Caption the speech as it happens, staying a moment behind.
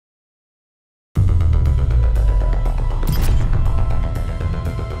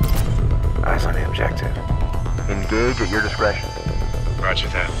Engage at your discretion. Roger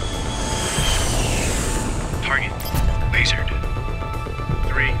that. Target lasered.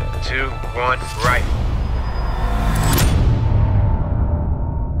 3, 2, 1, right.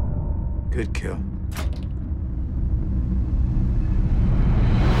 Good kill.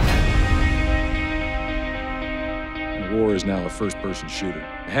 War is now a first-person shooter.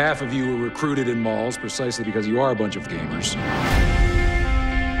 Half of you were recruited in malls precisely because you are a bunch of gamers.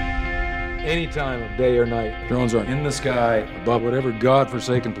 Any time of day or night, drones are in the sky above whatever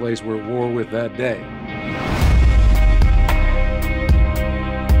godforsaken place we're at war with that day.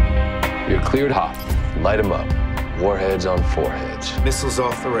 You're cleared hot. Light them up. Warheads on foreheads. Missiles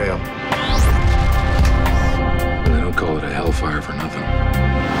off the rail. They don't call it a hellfire for nothing.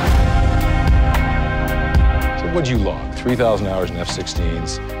 What'd you log? 3,000 hours in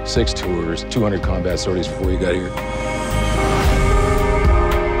F-16s, 6 tours, 200 combat sorties before you got here?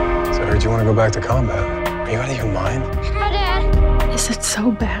 So I heard you want to go back to combat. Are you out of your mind? Hi, Dad. Is it so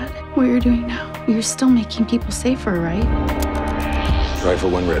bad, what you're doing now? You're still making people safer, right? Rifle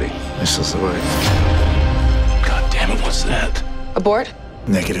when ready. Missiles away. God damn it, what's that? Abort?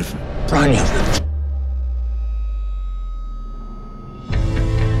 Negative. Rania.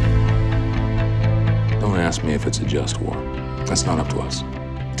 Don't ask me if it's a just war. That's not up to us.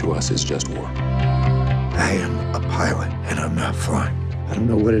 To us, it's just war. I am a pilot, and I'm not flying. I don't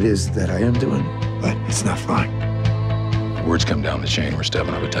know what it is that I am doing, but it's not flying. Words come down the chain, we're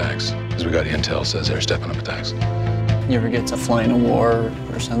stepping up attacks. Because we got intel says they're stepping up attacks. You ever get to fly in a war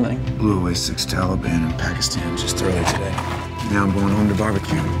or something? Blew away 6 Taliban in Pakistan just earlier today. Now I'm going home to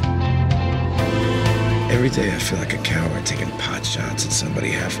barbecue. Every day I feel like a coward taking pot shots at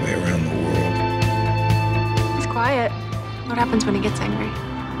somebody halfway around the world. Quiet. What happens when he gets angry?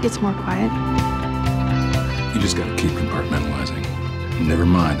 He gets more quiet. You just gotta keep compartmentalizing. Never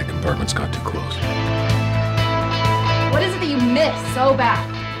mind, the compartments got too close. What is it that you miss so bad?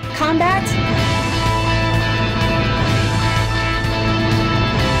 Combat?